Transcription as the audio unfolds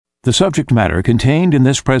The subject matter contained in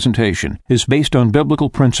this presentation is based on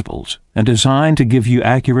biblical principles and designed to give you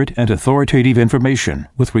accurate and authoritative information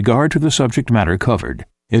with regard to the subject matter covered.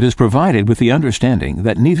 It is provided with the understanding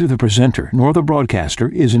that neither the presenter nor the broadcaster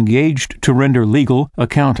is engaged to render legal,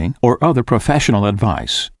 accounting, or other professional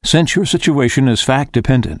advice. Since your situation is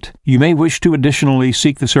fact-dependent, you may wish to additionally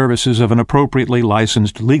seek the services of an appropriately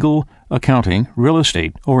licensed legal, accounting, real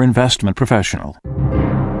estate, or investment professional.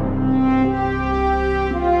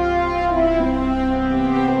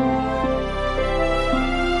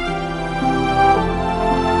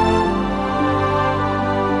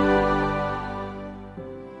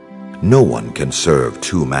 No one can serve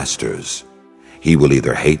two masters. He will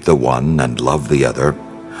either hate the one and love the other,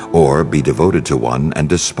 or be devoted to one and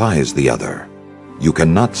despise the other. You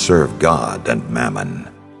cannot serve God and mammon.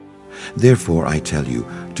 Therefore, I tell you,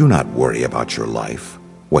 do not worry about your life,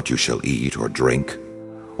 what you shall eat or drink,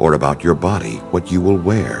 or about your body, what you will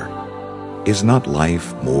wear. Is not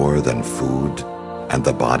life more than food, and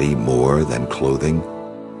the body more than clothing?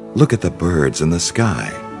 Look at the birds in the sky.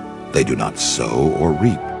 They do not sow or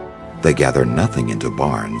reap. They gather nothing into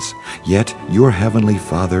barns, yet your heavenly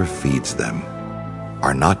Father feeds them.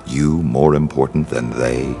 Are not you more important than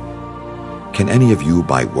they? Can any of you,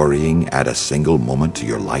 by worrying, add a single moment to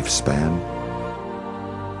your lifespan?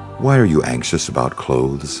 Why are you anxious about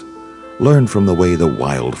clothes? Learn from the way the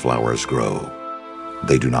wildflowers grow.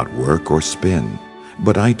 They do not work or spin,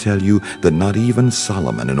 but I tell you that not even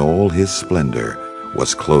Solomon in all his splendor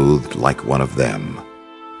was clothed like one of them.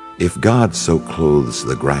 If God so clothes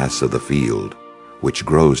the grass of the field, which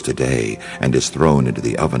grows today and is thrown into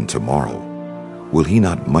the oven tomorrow, will he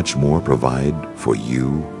not much more provide for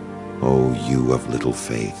you, O you of little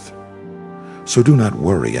faith? So do not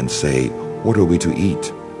worry and say, what are we to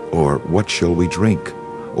eat? Or what shall we drink?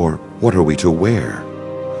 Or what are we to wear?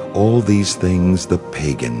 All these things the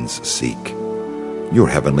pagans seek. Your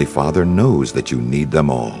heavenly Father knows that you need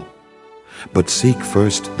them all. But seek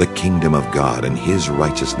first the kingdom of God and his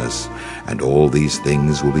righteousness, and all these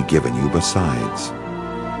things will be given you besides.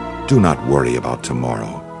 Do not worry about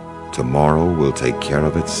tomorrow. Tomorrow will take care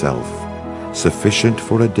of itself. Sufficient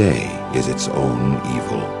for a day is its own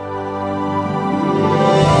evil.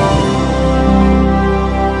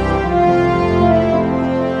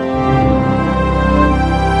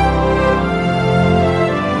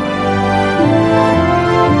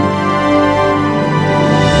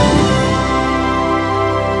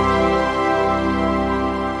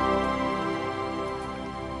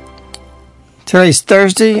 Today's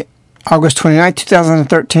Thursday, August 29,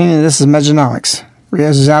 2013, and this is Mejanomics.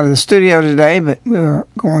 Rios is out of the studio today, but we're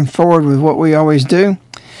going forward with what we always do.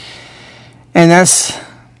 And that's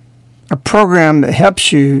a program that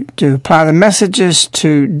helps you to apply the messages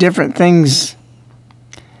to different things,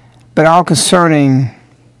 but all concerning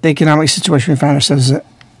the economic situation we find ourselves in.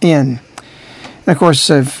 And of course,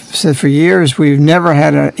 I've said for years, we've never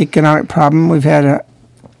had an economic problem. We've had a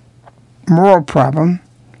moral problem.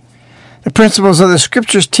 The principles of the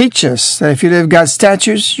Scriptures teach us that if you live God's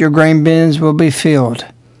statutes, your grain bins will be filled.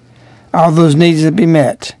 All those needs will be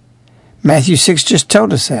met. Matthew 6 just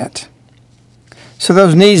told us that. So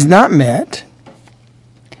those needs not met,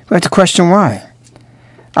 we have to question why.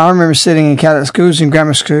 I remember sitting in Catholic schools, in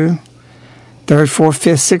grammar school, 3rd, 4th,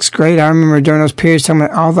 5th, 6th grade. I remember during those periods talking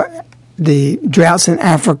about all the droughts in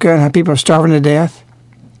Africa and how people are starving to death.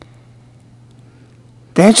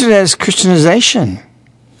 The answer to that is Christianization.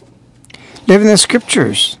 Live in the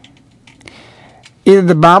Scriptures. Either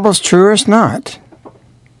the Bible's true or it's not.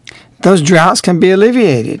 Those droughts can be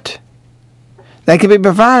alleviated. They can be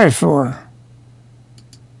provided for.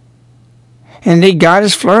 And indeed, God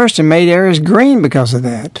has flourished and made areas green because of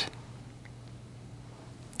that.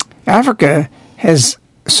 Africa has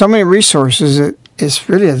so many resources that it's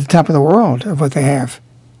really at the top of the world of what they have.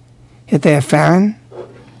 Yet they have famine.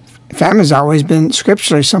 Famine has always been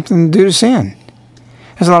scripturally something due to sin.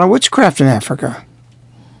 There's a lot of witchcraft in Africa.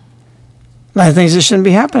 A lot of things that shouldn't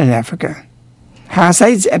be happening in Africa. Highest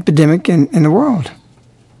AIDS epidemic in the world.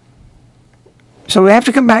 So we have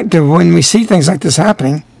to come back to when we see things like this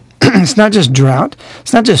happening. It's not just drought.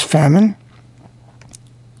 It's not just famine.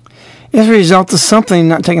 It's a result of something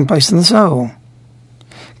not taking place in the soul.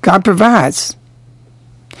 God provides.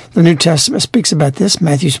 The New Testament speaks about this.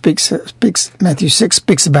 Matthew 6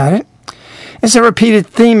 speaks about it. It's a repeated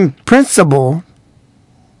theme principle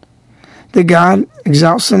that God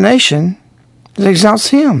exalts the nation that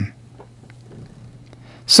exalts him.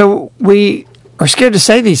 So we are scared to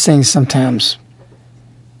say these things sometimes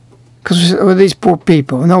because we're these poor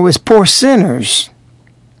people. No, it's poor sinners.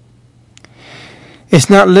 It's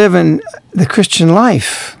not living the Christian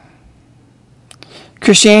life.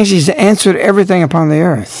 Christianity is the answer to everything upon the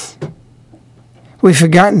earth. We've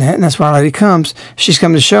forgotten that, and that's why Our Lady comes. She's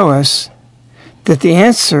come to show us that the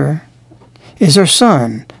answer is her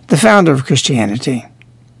Son, the founder of Christianity.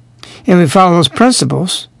 And we follow those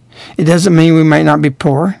principles. It doesn't mean we might not be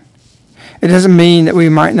poor. It doesn't mean that we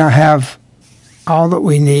might not have all that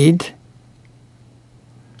we need.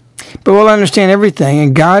 But we'll understand everything,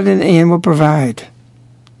 and God in the end will provide.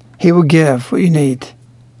 He will give what you need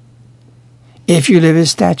if you live His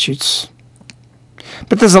statutes.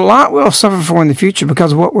 But there's a lot we'll suffer for in the future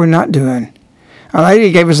because of what we're not doing. Our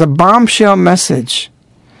Lady gave us a bombshell message,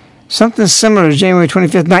 something similar to January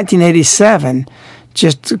 25th, 1987,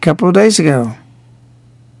 just a couple of days ago,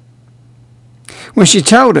 when she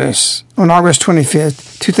told us on August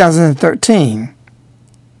 25th, 2013,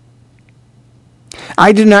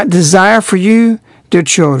 I do not desire for you, dear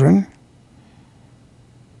children,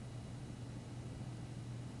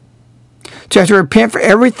 to have to repent for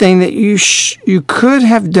everything that you could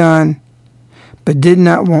have done but did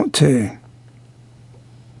not want to.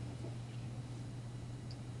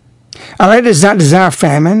 Our Lady does not desire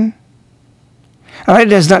famine. Our Lady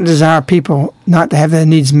does not desire people not to have their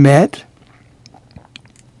needs met.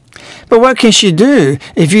 But what can she do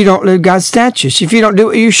if you don't live God's statutes? If you don't do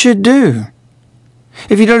what you should do?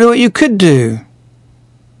 If you don't do what you could do?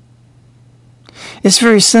 It's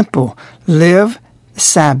very simple. Live the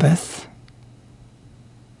Sabbath.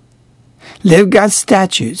 Live God's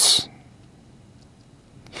statutes.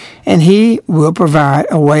 And He will provide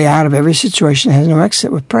a way out of every situation that has no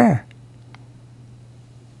exit with prayer.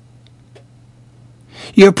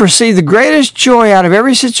 You'll perceive the greatest joy out of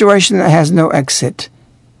every situation that has no exit.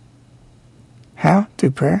 How?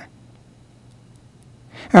 Through prayer.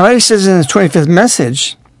 Our Lady says in the 25th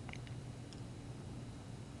message,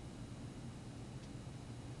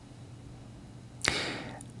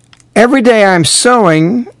 every day I'm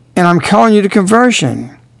sowing and I'm calling you to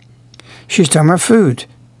conversion. She's talking about food,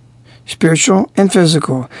 spiritual and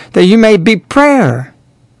physical, that you may be prayer.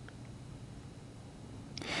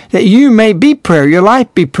 That you may be prayer, your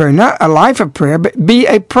life be prayer, not a life of prayer, but be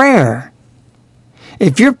a prayer.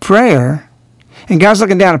 If you're prayer and God's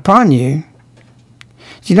looking down upon you,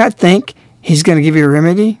 do you not think He's going to give you a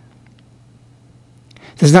remedy?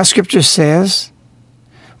 Does not Scripture says,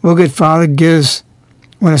 well, good Father gives,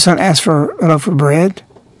 when a son asks for a loaf of bread,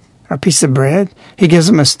 or a piece of bread, He gives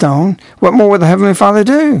him a stone. What more will the Heavenly Father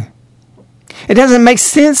do? It doesn't make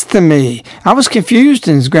sense to me. I was confused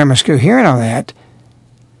in grammar school hearing all that.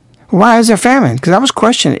 Why is there famine? Because I was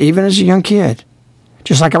questioning it even as a young kid.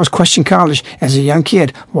 Just like I was questioning college as a young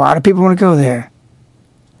kid. Why do people want to go there?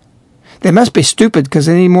 They must be stupid because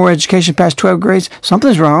they need more education past 12 grades.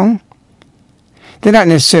 Something's wrong. They're not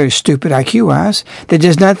necessarily stupid IQ-wise. They're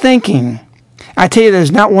just not thinking. I tell you,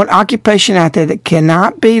 there's not one occupation out there that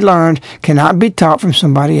cannot be learned, cannot be taught from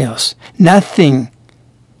somebody else. Nothing.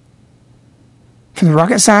 From the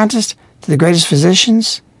rocket scientists to the greatest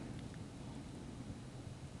physicians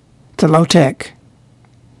to low-tech,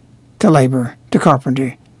 to labor, to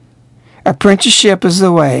carpentry. Apprenticeship is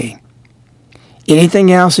the way.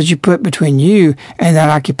 Anything else that you put between you and that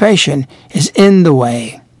occupation is in the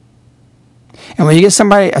way. And when you get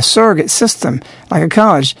somebody, a surrogate system, like a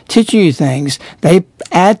college, teaching you things, they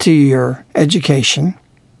add to your education,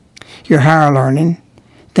 your higher learning,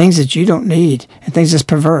 things that you don't need, and things that's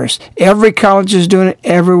perverse. Every college is doing it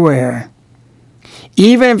everywhere.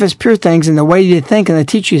 Even if it's pure things and the way you think and they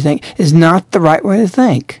teach you to think is not the right way to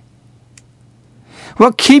think.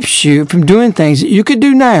 What keeps you from doing things that you could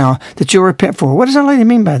do now that you'll repent for? What does Our Lady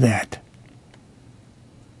mean by that?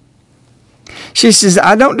 She says,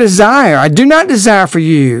 I do not desire for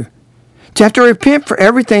you to have to repent for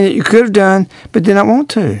everything that you could have done but did not want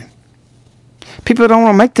to. People don't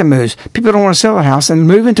want to make the moves. People don't want to sell a house and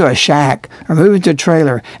move into a shack or move into a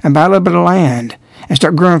trailer and buy a little bit of land and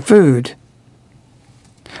start growing food.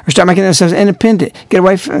 Or start making themselves independent, get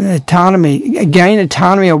away from autonomy, gain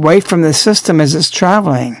autonomy away from the system as it's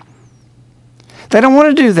traveling. They don't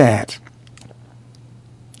want to do that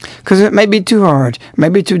because it may be too hard, it may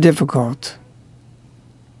be too difficult.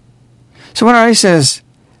 So when Our Lady says,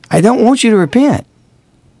 I don't want you to repent.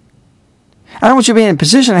 I don't want you to be in a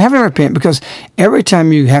position of having to repent because every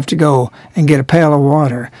time you have to go and get a pail of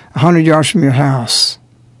water 100 yards from your house,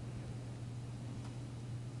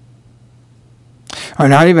 or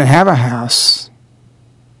not even have a house,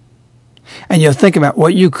 and you'll think about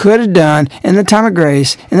what you could have done in the time of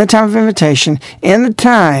grace, in the time of invitation, in the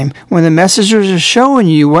time when the messengers are showing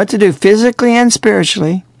you what to do physically and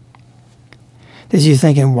spiritually, that you're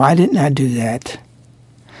thinking, why didn't I do that?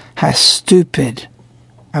 How stupid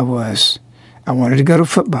I was. I wanted to go to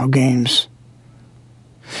football games.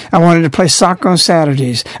 I wanted to play soccer on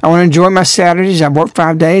Saturdays. I want to enjoy my Saturdays. I work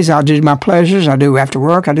 5 days. I'll do my pleasures. I'll do after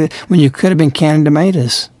work. I do when you could have been canning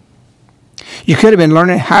tomatoes. You could have been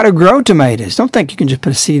learning how to grow tomatoes. Don't think you can just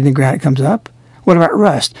put a seed in the ground and it comes up. What about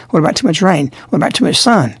rust? What about too much rain? What about too much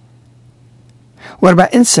sun? What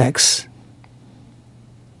about insects?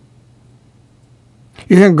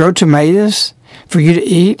 You're going to grow tomatoes for you to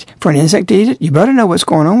eat, for an insect to eat it? You better know what's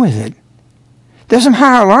going on with it. There's some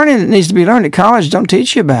higher learning that needs to be learned that college don't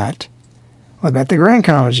teach you about. What about the grand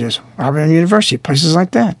colleges, Harvard University, places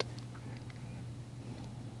like that?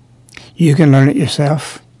 You can learn it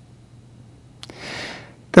yourself.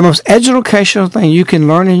 The most educational thing you can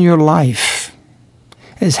learn in your life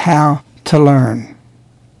is how to learn.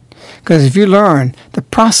 Because if you learn the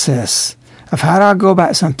process of how do I go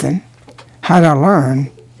about something, how do I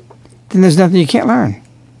learn, then there's nothing you can't learn.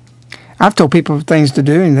 I've told people things to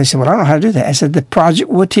do, and they say, well, I don't know how to do that. I said, the project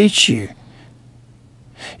will teach you.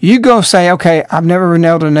 You go say, okay, I've never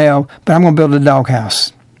nailed a nail, but I'm going to build a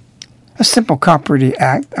doghouse. A simple carpenter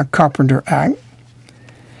act,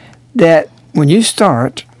 that when you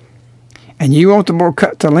start and you want the board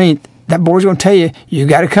cut to length, that board's going to tell you, you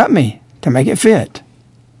got to cut me to make it fit.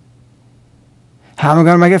 How am I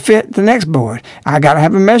going to make it fit the next board? I got to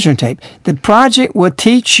have a measuring tape. The project will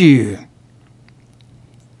teach you.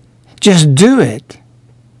 Just do it.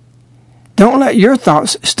 Don't let your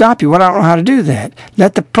thoughts stop you. Well, I don't know how to do that.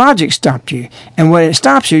 Let the project stop you. And when it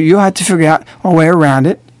stops you, you'll have to figure out a way around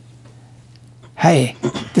it. Hey,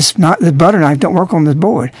 this butter knife don't work on this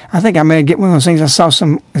board. I think I may get one of those things I saw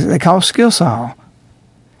they call skill saw.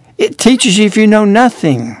 It teaches you if you know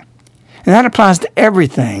nothing. And that applies to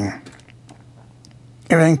everything.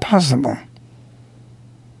 Everything possible.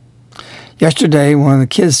 Yesterday, one of the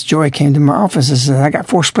kids, Joy, came to my office and said, I got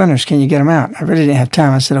 4 splinters. Can you get them out? I really didn't have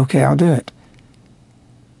time. I said, okay, I'll do it.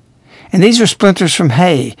 And these are splinters from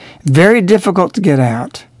hay. Very difficult to get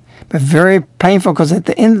out, but very painful because at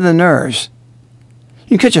the end of the nerves,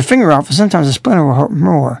 you can cut your finger off and sometimes a splinter will hurt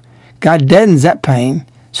more. God deadens that pain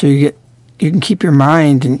so you can keep your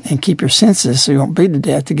mind and keep your senses so you won't bleed to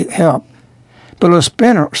death to get help. But a little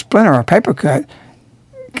splinter or a paper cut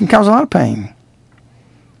can cause a lot of pain.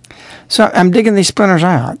 So I'm digging these splinters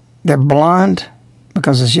out. They're blonde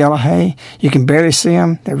because it's yellow hay. You can barely see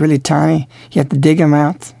them. They're really tiny. You have to dig them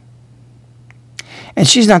out. And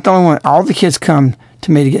she's not the only one. All the kids come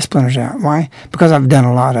to me to get splinters out. Why? Because I've done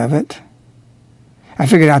a lot of it. I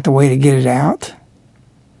figured out the way to get it out.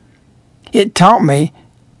 It taught me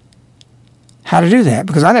how to do that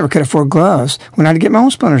because I never could afford gloves when I had to get my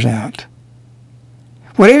own splinters out.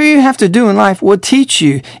 Whatever you have to do in life will teach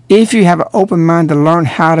you if you have an open mind to learn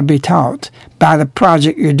how to be taught by the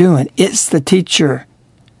project you're doing. It's the teacher,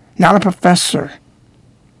 not a professor.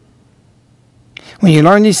 When you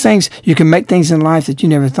learn these things, you can make things in life that you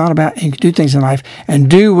never thought about, and you can do things in life and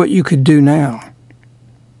do what you could do now.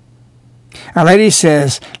 Our lady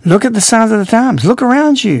says, look at the signs of the times. Look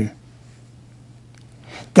around you.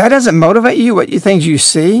 That doesn't motivate you, things you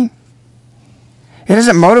see. It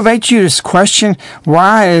doesn't motivate you to question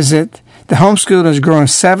why is it the homeschooling is growing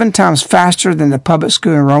 7 times faster than the public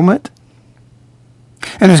school enrollment?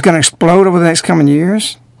 And it's going to explode over the next coming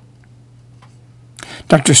years?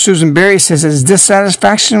 Dr. Susan Berry says as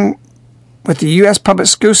dissatisfaction with the U.S. public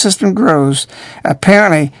school system grows,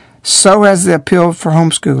 apparently so has the appeal for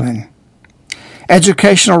homeschooling.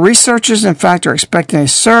 Educational researchers, in fact, are expecting a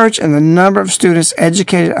surge in the number of students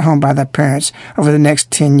educated at home by their parents over the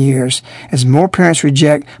next 10 years as more parents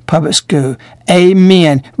reject public school.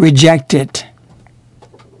 Amen. Reject it.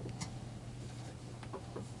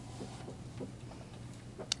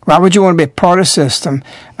 Why would you want to be a part of a system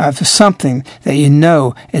of something that you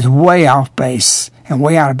know is way off base and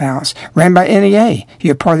way out of balance? Ran by NEA.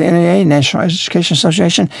 You're part of the NEA, National Education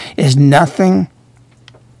Association, is nothing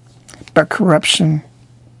but corruption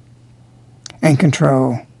and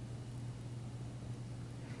control.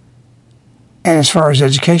 And as far as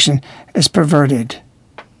education, it's perverted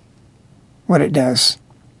what it does.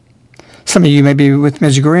 Some of you may be with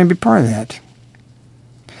Medjugorje and be part of that.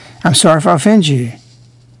 I'm sorry if I offend you.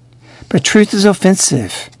 But truth is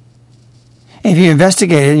offensive. And if you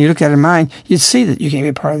investigate it and you look at it in mind, you'd see that you can't be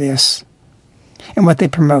a part of this. And what they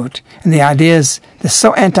promote. And the ideas that's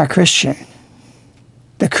so anti-Christian.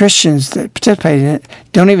 The Christians that participate in it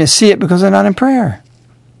don't even see it because they're not in prayer.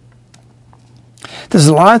 There's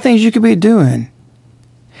a lot of things you could be doing.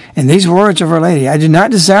 And these words of Our Lady, I do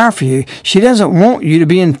not desire for you. She doesn't want you to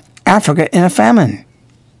be in Africa in a famine.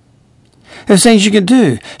 There's things you can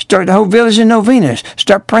do. Start the whole village in novenas.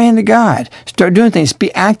 Start praying to God. Start doing things.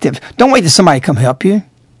 Be active. Don't wait till somebody come help you.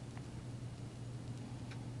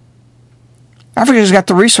 Africa's got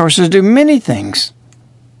the resources to do many things.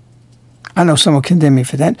 I know some will condemn me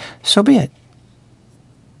for that. So be it.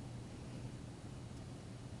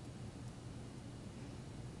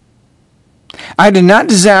 I do not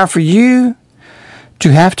desire for you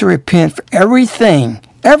to have to repent for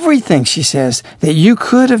everything, she says, that you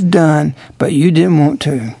could have done, but you didn't want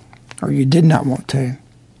to, or you did not want to.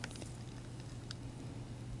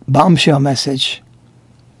 Bombshell message.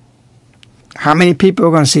 How many people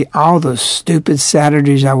are going to see all those stupid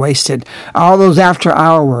Saturdays I wasted, all those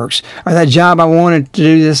after-hour works, or that job I wanted to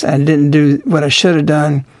do this and didn't do what I should have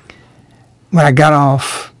done when I got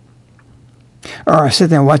off? Or I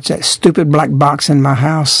sit there and watch that stupid black box in my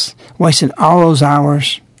house, wasting all those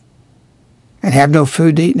hours, and have no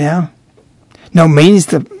food to eat now? No means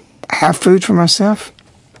to have food for myself?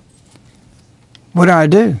 What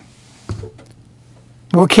do?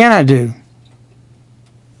 What can I do?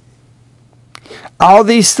 All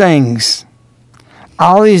these things,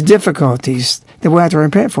 all these difficulties that we'll have to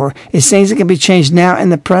repent for, is things that can be changed now in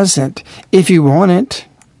the present if you want it,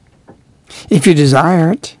 if you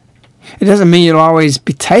desire it. It doesn't mean you'll always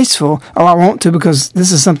be tasteful. Oh, I want to because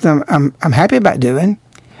this is something I'm happy about doing.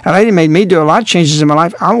 A lady made me do a lot of changes in my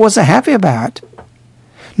life I wasn't happy about,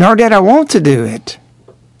 nor did I want to do it.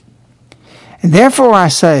 And therefore I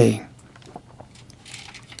say,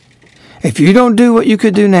 if you don't do what you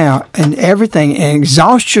could do now and everything and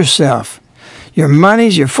exhaust yourself, your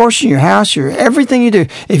monies, your fortune, your house, your everything you do,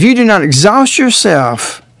 if you do not exhaust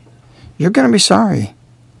yourself, you're going to be sorry.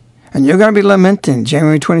 And you're going to be lamenting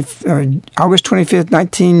August 25th,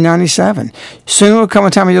 1997. Soon will come a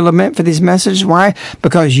time when you'll lament for these messages. Why?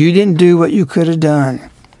 Because you didn't do what you could have done.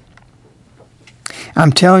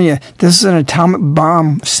 I'm telling you, this is an atomic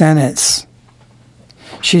bomb sentence.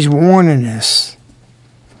 She's warning us.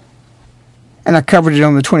 And I covered it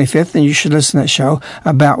on the 25th, and you should listen to that show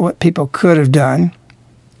about what people could have done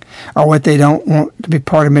or what they don't want to be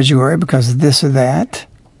part of Medjugorje because of this or that.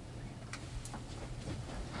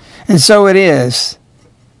 And so it is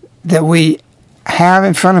that we have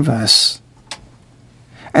in front of us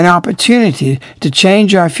an opportunity to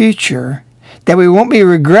change our future, that we won't be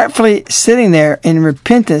regretfully sitting there in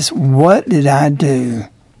repentance. What did I do?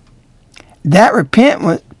 That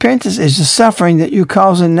repentance is the suffering that you're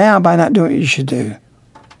causing now by not doing what you should do.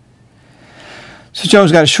 So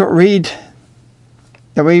Joe's got a short read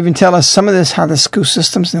that will even tell us some of this, how the school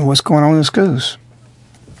systems and what's going on in the schools.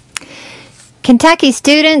 Kentucky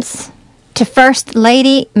students to First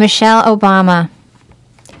Lady Michelle Obama.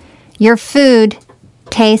 Your food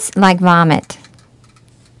tastes like vomit.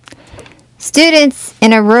 Students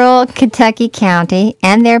in a rural Kentucky county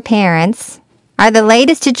and their parents are the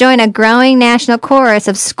latest to join a growing national chorus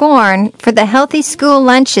of scorn for the healthy school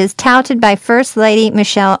lunches touted by First Lady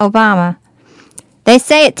Michelle Obama. They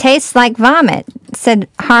say it tastes like vomit, said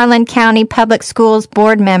Harlan County Public Schools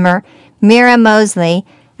board member Mira Mosley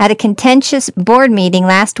at a contentious board meeting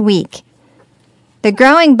last week. The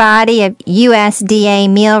growing body of USDA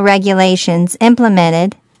meal regulations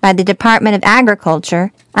implemented by the Department of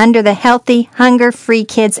Agriculture under the Healthy, Hunger-Free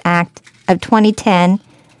Kids Act of 2010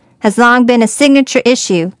 has long been a signature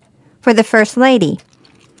issue for the First Lady.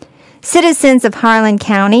 Citizens of Harlan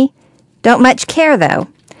County don't much care, though.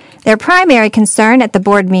 Their primary concern at the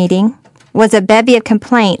board meeting was a bevy of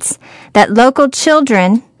complaints that local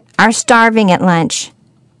children are starving at lunch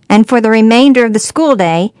and for the remainder of the school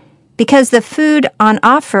day because the food on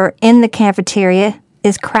offer in the cafeteria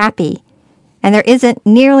is crappy and there isn't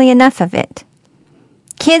nearly enough of it.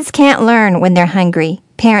 Kids can't learn when they're hungry,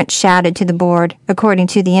 parents shouted to the board, according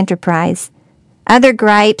to the Enterprise. Other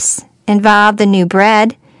gripes involve the new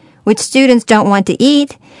bread, which students don't want to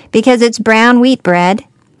eat because it's brown wheat bread,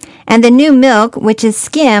 and the new milk, which is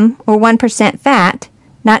skim or 1% fat,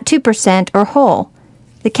 not 2% or whole.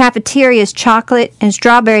 The cafeteria's chocolate and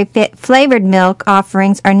strawberry-flavored milk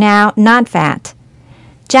offerings are now non-fat.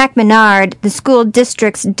 Jack Menard, the school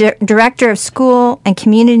district's director of school and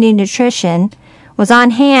community nutrition, was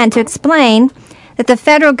on hand to explain that the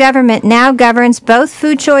federal government now governs both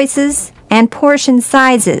food choices and portion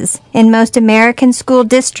sizes in most American school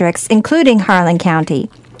districts, including Harlan County.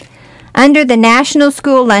 Under the National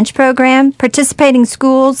School Lunch Program, participating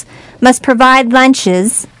schools must provide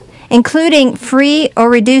lunches, including free or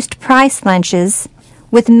reduced price lunches,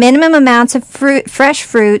 with minimum amounts of fresh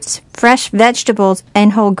fruits, fresh vegetables,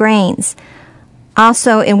 and whole grains.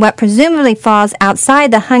 Also, in what presumably falls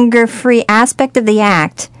outside the hunger-free aspect of the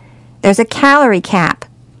act, there's a calorie cap,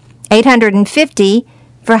 850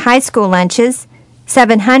 for high school lunches,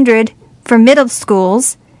 700 for middle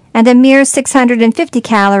schools, and a mere 650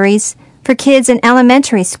 calories for kids in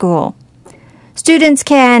elementary school. Students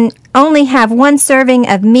can only have one serving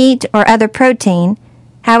of meat or other protein.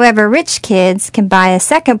 However, rich kids can buy a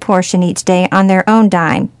second portion each day on their own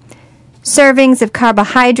dime. Servings of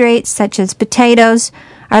carbohydrates, such as potatoes,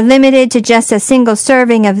 are limited to just a single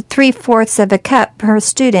serving of 3/4 of a cup per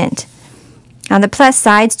student. On the plus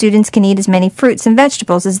side, students can eat as many fruits and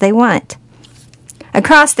vegetables as they want.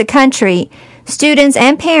 Across the country, students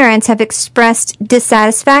and parents have expressed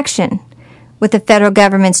dissatisfaction with the federal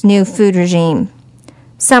government's new food regime.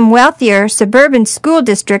 Some wealthier suburban school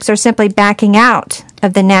districts are simply backing out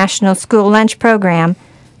of the national school lunch program,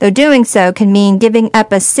 though doing so can mean giving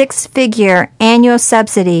up a 6-figure annual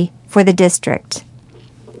subsidy for the district.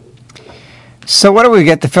 So what do we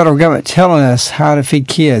get the federal government telling us how to feed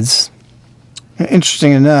kids?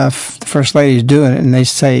 Interesting enough, the First Lady's doing it, and they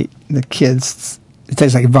say the kids, it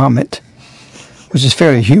tastes like vomit, which is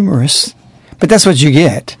fairly humorous. But that's what you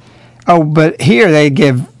get. Oh, but here they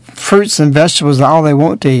give fruits and vegetables all they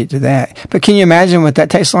want to eat to that. But can you imagine what that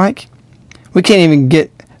tastes like? We can't even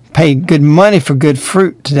pay good money for good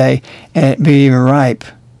fruit today and it be even ripe.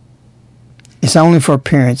 It's only for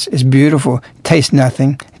appearance. It's beautiful. It tastes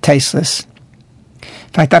nothing. Tasteless.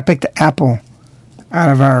 In fact, I picked an apple out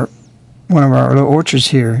of one of our little orchards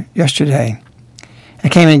here yesterday. I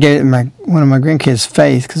came in and gave it one of my grandkids,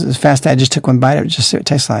 Faith, because it was fast. I just took one bite of it just to see what it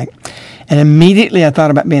tastes like. And immediately I thought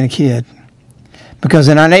about being a kid. Because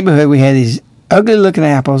in our neighborhood, we had these ugly-looking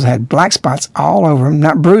apples that had black spots all over them.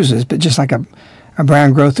 Not bruises, but just like a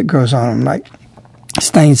brown growth that grows on them, like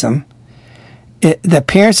stains them. The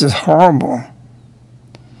appearance is horrible.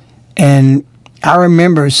 And I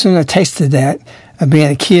remember as soon as I tasted that, of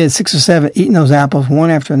being a kid, 6 or 7, eating those apples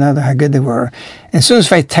one after another, how good they were. And as soon as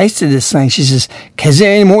Faith tasted this thing, she says, is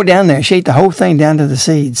there any more down there? She ate the whole thing down to the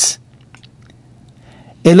seeds.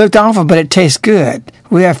 It looked awful, but it tastes good.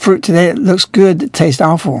 We have fruit today that looks good that tastes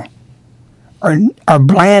awful. Or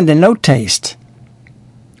bland and no taste.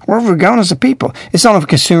 Where have we gone as a people? It's only for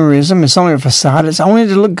consumerism. It's only a facade. It's only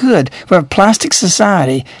to look good. We have a plastic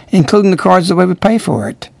society, including the cards the way we pay for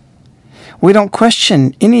it. We don't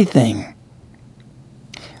question anything.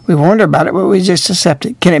 We wonder about it, but we just accept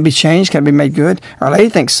it. Can it be changed? Can it be made good? Our lady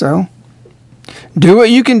thinks so. Do what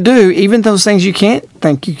you can do, even those things you can't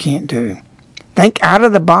think you can't do. Think out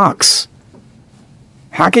of the box.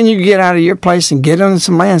 How can you get out of your place and get on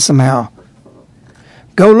some land somehow?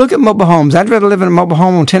 Go look at mobile homes. I'd rather live in a mobile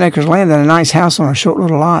home on 10 acres of land than a nice house on a short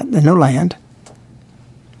little lot than no land.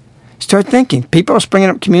 Start thinking. People are springing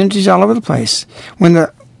up communities all over the place. When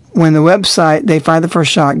the website, They Fire the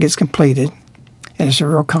First Shot, gets completed, and it's a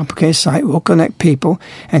real complicated site, we'll connect people,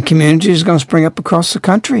 and communities are going to spring up across the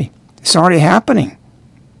country. It's already happening.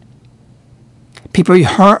 People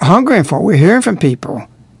are hungering for it. We're hearing from people.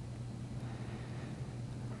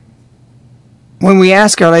 When we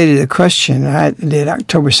asked Our Lady the question, I did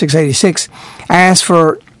October 6, 86, I asked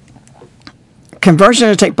for conversion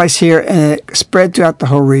to take place here and it spread throughout the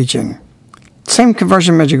whole region. Same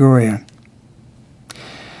conversion in Medjugorje.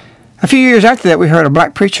 A few years after that, we heard a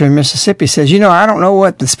black preacher in Mississippi says, I don't know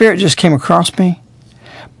what, the Spirit just came across me,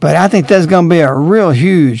 but I think there's going to be a real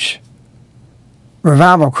huge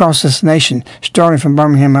revival across this nation, starting from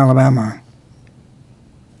Birmingham, Alabama.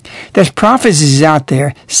 There's prophecies out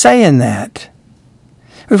there saying that.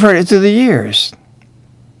 We've heard it through the years.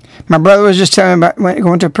 My brother was just telling me about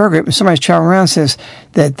going to a prayer group, and somebody's traveling around and says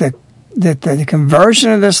that the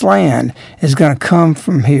conversion of this land is going to come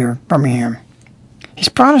from here, Birmingham. He's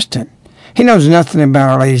Protestant. He knows nothing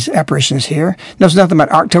about Our Lady's apparitions here, knows nothing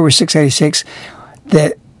about October 6, 86,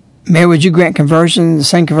 that Mary, would you grant conversion, the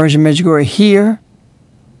same conversion in Medjugorje here,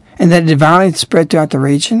 and that divinely spread throughout the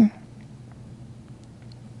region?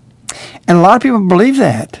 And a lot of people believe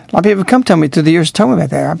that. A lot of people have come to me through the years and told me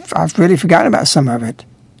about that. I've really forgotten about some of it.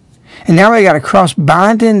 And now we got a cross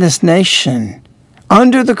binding this nation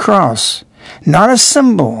under the cross. Not a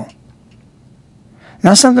symbol.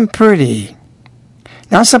 Not something pretty.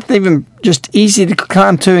 Not something even just easy to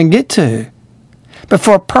climb to and get to. But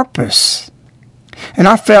for a purpose. And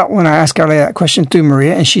I felt when I asked Our Lady that question through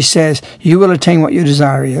Maria, and she says, you will attain what your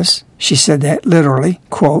desire is. She said that literally,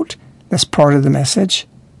 quote, that's part of the message.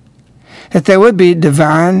 That there would be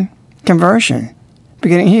divine conversion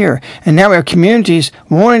beginning here. And now we have communities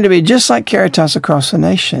wanting to be just like Caritas across the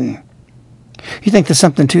nation. You think there's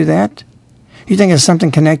something to that? You think there's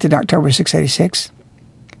something connected to October 686?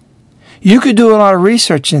 You could do a lot of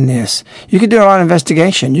research in this. You could do a lot of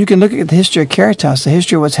investigation. You can look at the history of Caritas, the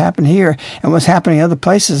history of what's happened here and what's happening in other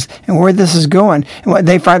places and where this is going and what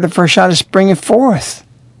They Fire the First Shot is springing forth.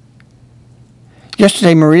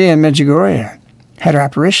 Yesterday, Maria in Medjugorje had her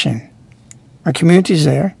apparition. Our community's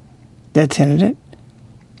there. They attended it.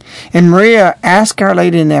 And Maria asked Our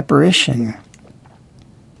Lady in the apparition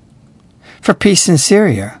for peace in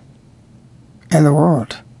Syria and the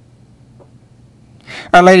world.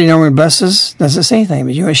 Our Lady normally blesses, doesn't say anything,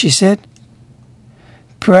 but you know what she said?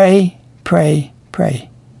 Pray, pray, pray.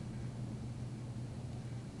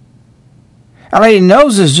 Our Lady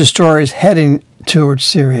knows this destroyer is heading towards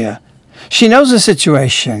Syria. She knows the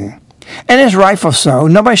situation. And it's rightful so.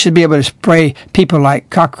 Nobody should be able to spray people like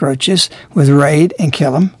cockroaches with Raid and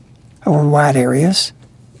kill them over wide areas.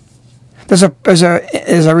 There's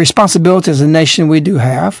a responsibility as a nation we do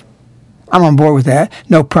have. I'm on board with that.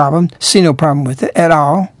 No problem. See no problem with it at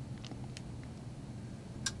all.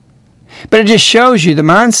 But it just shows you the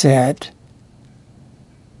mindset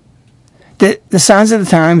that the signs of the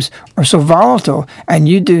times are so volatile, and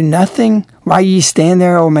you do nothing while ye stand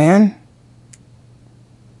there, old man.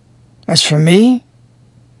 As for me,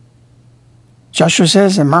 Joshua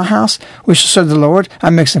says, in my house, we shall serve the Lord.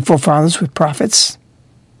 I'm mixing forefathers with prophets.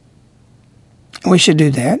 We should do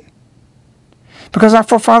that. Because our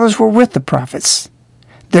forefathers were with the prophets.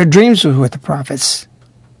 Their dreams were with the prophets.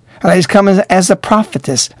 And He's coming as a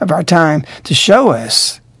prophetess of our time to show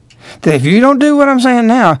us that if you don't do what I'm saying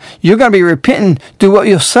now, you're going to be repenting, do what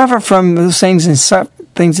you'll suffer from those things and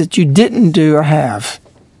things that you didn't do or have.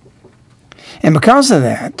 And because of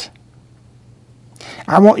that,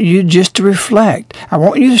 I want you just to reflect. I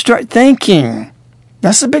want you to start thinking.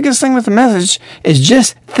 That's the biggest thing with the message, is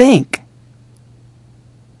just think.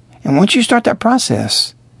 And once you start that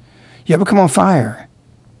process, you'll become on fire.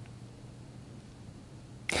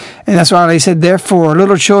 And that's why they said, therefore,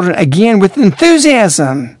 little children, again with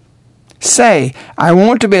enthusiasm, say, I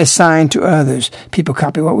want to be a sign to others. People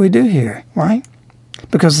copy what we do here. Why?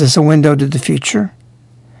 Because there's a window to the future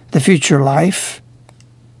life.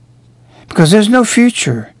 Because there's no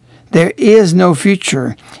future. There is no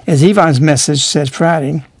future. As Yvonne's message said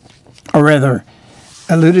Friday, or rather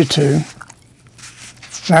alluded to,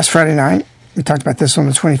 last Friday night. We talked about this on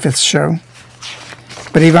the 25th show.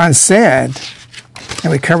 But Yvonne said,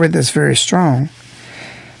 and we covered this very strong,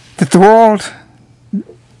 that the world,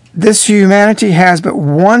 this humanity has but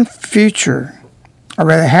one future, or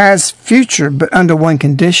rather has future, but under one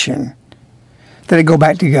condition, that it go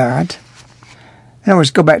back to God. In other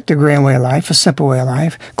words, go back to a grand way of life, a simple way of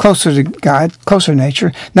life, closer to God, closer to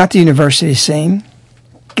nature, not the university scene.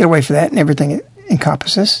 Get away from that and everything it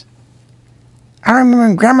encompasses. I remember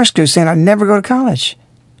in grammar school saying I'd never go to college.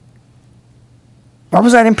 Why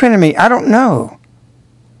was that imprinted in me? I don't know.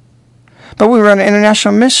 But we run an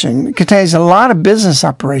international mission. It contains a lot of business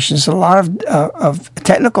operations, a lot of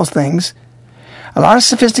technical things, a lot of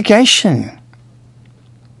sophistication.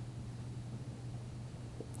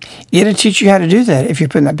 It'll teach you how to do that if you're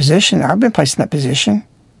put in that position. I've been placed in that position.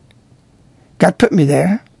 God put me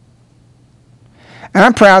there. And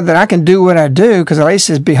I'm proud that I can do what I do, because the lady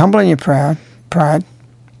says, be humble in your pride.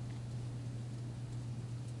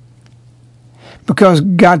 Because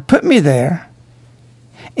God put me there,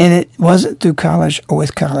 and it wasn't through college or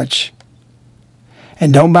with college.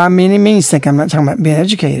 And don't by any means think I'm not talking about being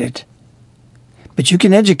educated. But you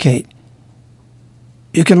can educate.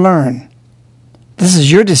 You can learn. This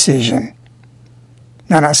is your decision,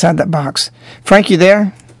 not outside that box. Frank, you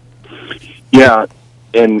there? Yeah,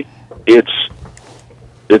 and it's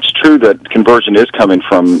true that conversion is coming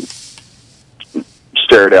from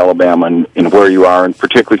Sterrett, Alabama, and where you are, and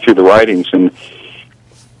particularly through the writings. And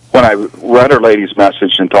when I read Our Lady's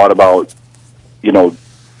message and thought about,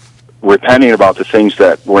 repenting about the things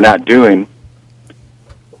that we're not doing,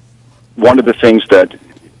 one of the things that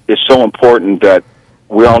is so important that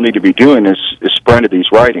we all need to be doing is spreading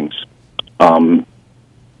these writings.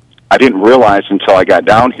 I didn't realize until I got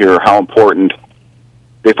down here how important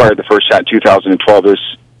They Fired the First Shot in 2012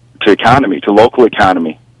 is to economy, to local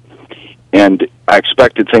economy. And I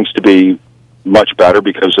expected things to be much better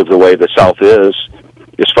because of the way the South is,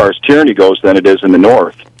 as far as tyranny goes, than it is in the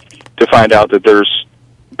North. To find out that there's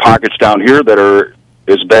pockets down here that are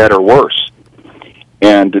as bad or worse.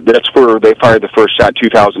 And that's where They Fired the First Shot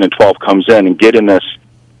 2012 comes in, and getting this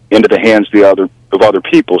into the hands of other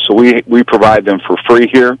people. So we provide them for free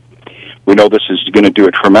here. We know this is going to do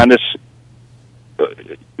a tremendous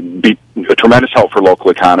help for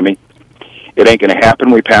local economy. It ain't going to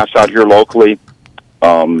happen. We pass out here locally.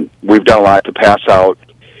 We've done a lot to pass out.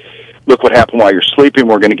 Look what happened while you're sleeping.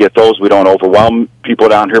 We're going to get those. We don't overwhelm people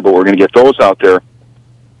down here, but we're going to get those out there.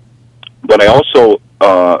 But I also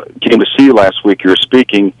came to see you last week. You were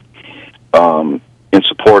speaking in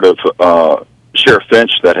support of Sheriff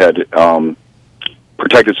Finch that had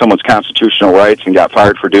protected someone's constitutional rights and got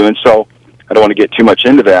fired for doing so. I don't want to get too much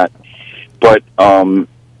into that. But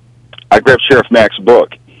I grabbed Sheriff Mack's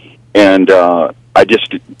book, and I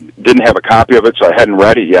just didn't have a copy of it, so I hadn't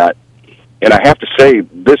read it yet. And I have to say,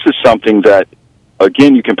 this is something that,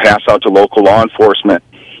 again, you can pass out to local law enforcement.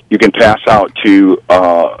 You can pass out to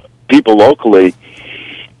people locally.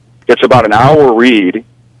 It's about an hour read,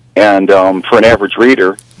 and for an average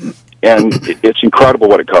reader, and it's incredible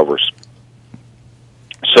what it covers.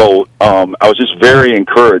 So I was just very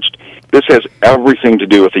encouraged. This has everything to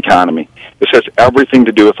do with the economy. This has everything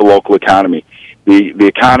to do with the local economy. The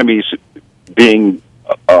economy's being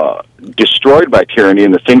destroyed by tyranny,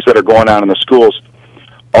 and the things that are going on in the schools,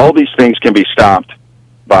 all these things can be stopped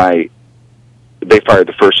by, they fired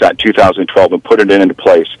the first shot in 2012 and put it into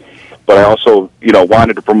place. But I also,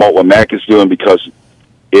 wanted to promote what Mac is doing, because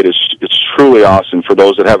it's truly awesome. For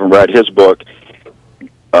those that haven't read his book,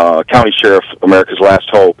 County Sheriff, America's Last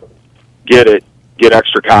Hope, get it, get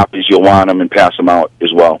extra copies. You'll want them, and pass them out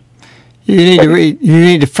as well. You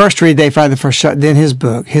need to first read They Fired the First Shot, then his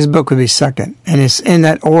book. His book would be second, and it's in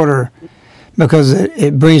that order because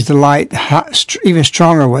it brings to light even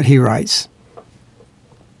stronger what he writes.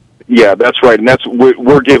 Yeah, that's right, and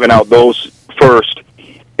we're giving out those first,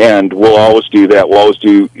 and we'll always do that. We'll always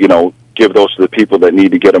give those to the people that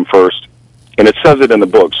need to get them first, and it says it in the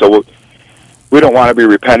book. So we don't want to be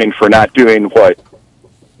repenting for not doing what,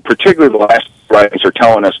 particularly the last writings, are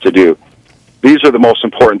telling us to do. These are the most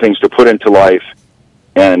important things to put into life,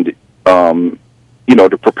 and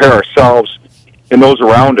to prepare ourselves and those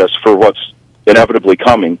around us for what's inevitably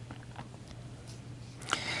coming.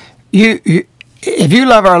 If you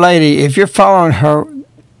love Our Lady, if you're following her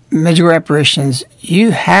Medjugorje apparitions,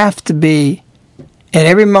 you have to be at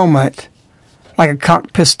every moment like a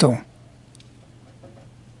cocked pistol.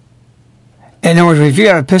 In other words, if you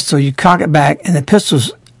have a pistol, you cock it back, and the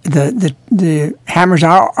pistol's the hammers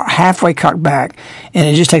are halfway cocked back, and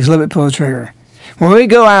it just takes a little bit to pull the trigger. When we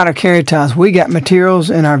go out or carry tiles, we got materials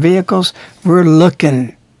in our vehicles. We're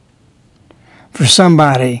looking for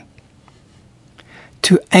somebody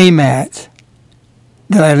to aim at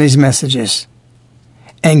these messages.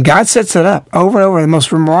 And God sets it up over and over. The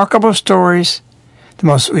most remarkable stories,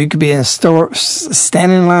 you could be in a store,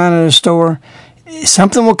 standing in line at a store,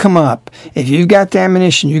 something will come up. If you've got the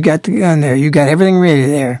ammunition, you got the gun there, you got everything ready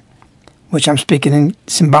there, which I'm speaking in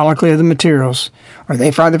symbolically of the materials, or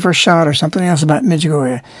They Fired the First Shot, or something else about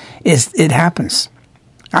Medjugorje. It happens.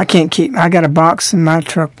 I got a box in my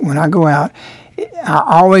truck when I go out. I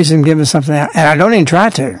always am giving something out, and I don't even try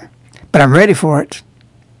to, but I'm ready for it.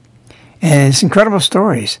 And it's incredible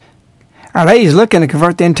stories. Our Lady's looking to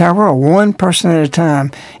convert the entire world, one person at a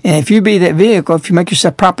time. And if you be that vehicle, if you make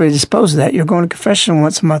yourself properly disposed of that, you're going to confession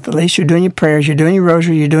once a month at least. You're doing your prayers. You're doing your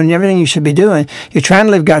rosary. You're doing everything you should be doing. You're trying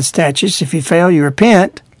to live God's statutes. If you fail, you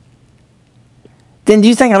repent. Then do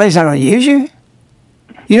you think Our Lady's not going to use you?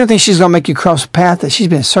 You don't think she's going to make you cross a path that she's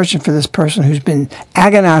been searching for this person who's been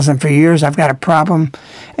agonizing for years? I've got a problem,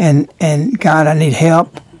 and God, I need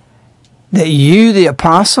help. That you, the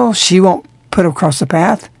apostle, she won't put across the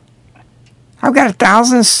path? I've got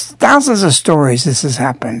thousands of stories this has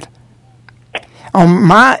happened. On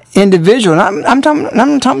my individual, I'm talking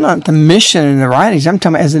about the mission and the writings. I'm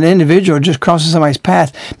talking about as an individual just crossing somebody's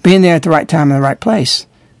path, being there at the right time in the right place.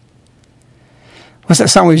 What's that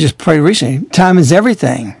song we just played recently? Time is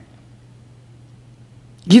everything.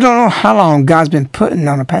 You don't know how long God's been putting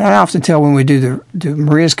on a path. I often tell when we do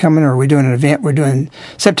Maria's Coming, or we're doing an event, we're doing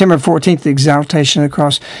September 14th, the Exaltation of the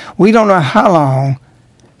Cross. We don't know how long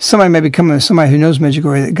somebody may be coming to somebody who knows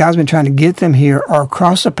Medjugorje, that God's been trying to get them here or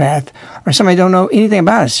across the path, or somebody don't know anything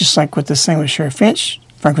about it. It's just like what this thing with Sheriff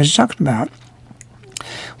Frank was talking about.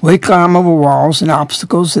 We climb over walls and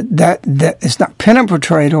obstacles that it's not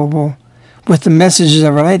penetratable with the messages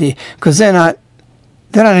of Our Lady, because they're not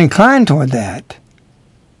inclined toward that.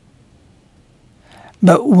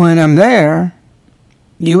 But when I'm there,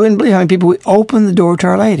 you wouldn't believe how many people we opened the door to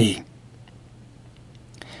Our Lady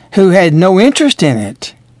who had no interest in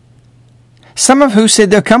it. Some of who said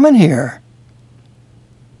they're coming here.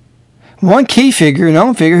 One key figure, a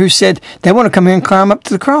known figure, who said they want to come here and climb up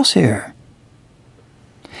to the cross here.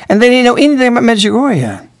 And they didn't know anything about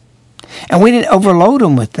Medjugorje. And we didn't overload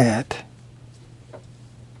them with that.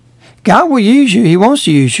 God will use you. He wants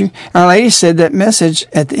to use you. Our Lady said that message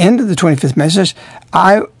at the end of the 25th message,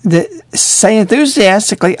 say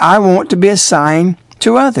enthusiastically, I want to be a sign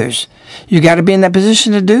to others. You got to be in that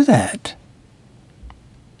position to do that.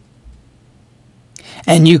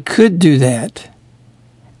 And you could do that.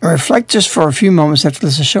 Reflect just for a few moments after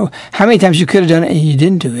this show. How many times you could have done it and you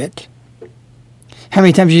didn't do it? How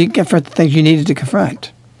many times you didn't confront the things you needed to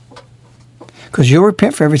confront? Because you'll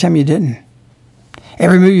repent for every time you didn't.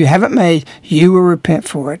 Every move you haven't made, you will repent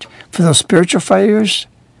for it. For those spiritual failures,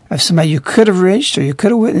 of somebody you could have reached or you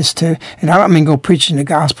could have witnessed to. And I don't mean go preaching the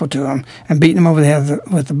gospel to them and beating them over the head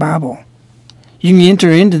with the Bible. You can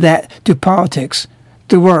enter into that through politics,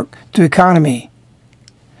 through work, through economy,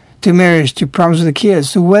 through marriage, through problems with the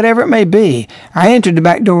kids, through whatever it may be. I entered the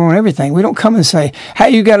back door on everything. We don't come and say, hey,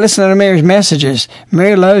 you got to listen to Mary's messages.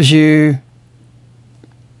 Mary loves you.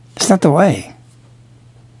 It's not the way.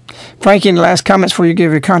 Frankie, any last comments before you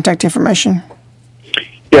give your contact information?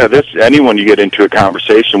 Yeah, anyone you get into a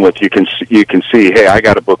conversation with, you can see, hey, I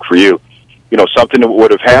got a book for you. You know, something that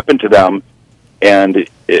would have happened to them, and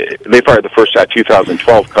They Fired the First Shot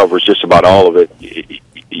 2012 covers just about all of it.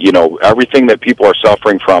 You know, everything that people are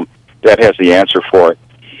suffering from, that has the answer for it.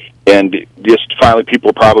 And just finally,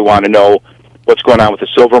 people probably want to know what's going on with the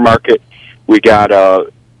silver market. We got a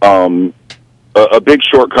big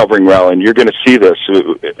short covering rally, and you're going to see this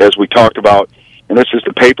as we talked about. And this is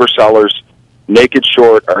the paper sellers. Naked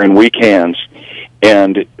short are in weak hands,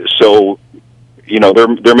 and so you know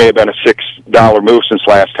there may have been a $6 move since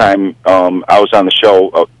last time I was on the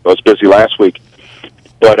show. I was busy last week,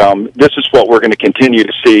 but this is what we're going to continue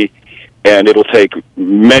to see, and it'll take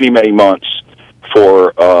many months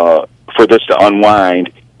for this to unwind,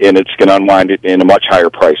 and it's going to unwind it in a much higher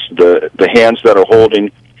price. The hands that are holding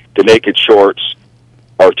the naked shorts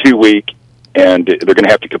are too weak, and they're going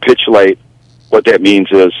to have to capitulate. What that means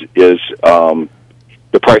is the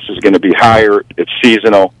price is going to be higher. It's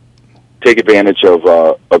seasonal. Take advantage of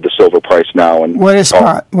the silver price now. And what is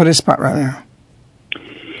spot? What is spot right now?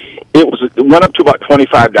 It went up to about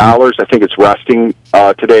 $25. I think it's resting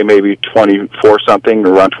today, maybe 24 something,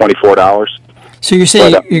 around $24. So you're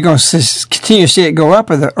saying you're going to continue to see it go up,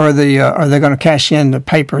 or are they going to cash in the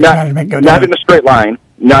paper to make it go down? Not in a straight line.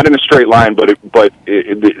 Not in a straight line, but the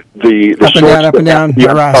up and down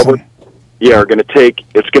horizon. Yeah, are going to take.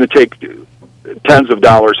 It's going to take tens of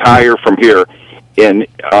dollars higher from here, in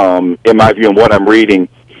my view, and what I'm reading,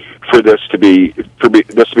 for this to be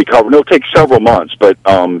covered. It'll take several months, but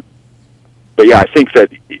yeah, I think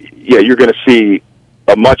that you're going to see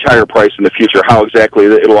a much higher price in the future. How exactly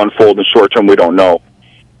it'll unfold in the short term, we don't know,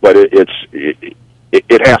 but it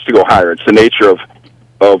has to go higher. It's the nature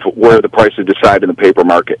of where the price is decided in the paper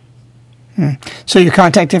market. So your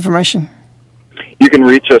contact information? You can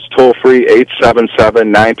reach us toll-free,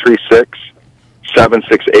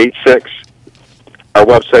 877-936-7686. Our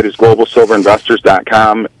website is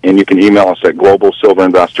globalsilverinvestors.com, and you can email us at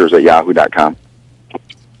globalsilverinvestors@yahoo.com.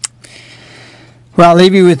 Well, I'll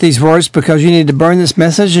leave you with these words because you need to burn this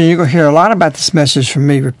message, and you're going to hear a lot about this message from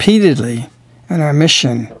me repeatedly in our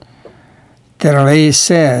mission, that Our Lady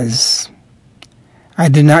says, I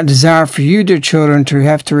do not desire for you, dear children, to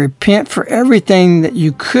have to repent for everything that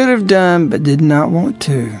you could have done but did not want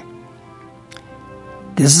to.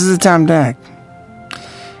 This is the time to act.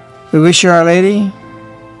 We wish you, Our Lady.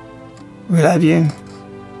 We love you.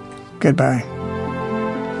 Goodbye.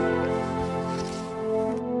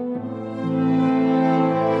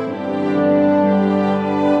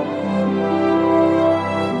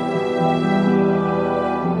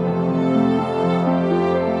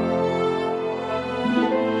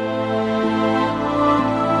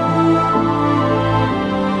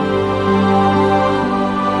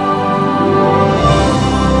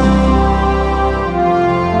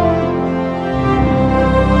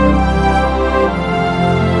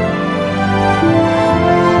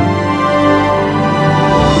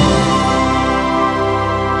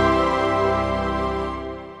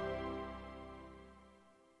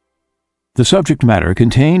 The subject matter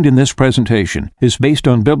contained in this presentation is based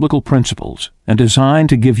on biblical principles and designed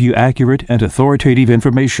to give you accurate and authoritative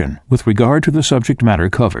information with regard to the subject matter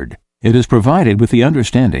covered. It is provided with the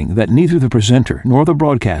understanding that neither the presenter nor the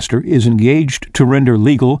broadcaster is engaged to render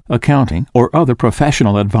legal, accounting, or other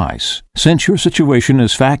professional advice. Since your situation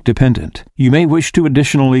is fact-dependent, you may wish to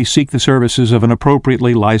additionally seek the services of an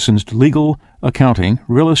appropriately licensed legal, accounting,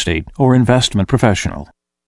 real estate, or investment professional.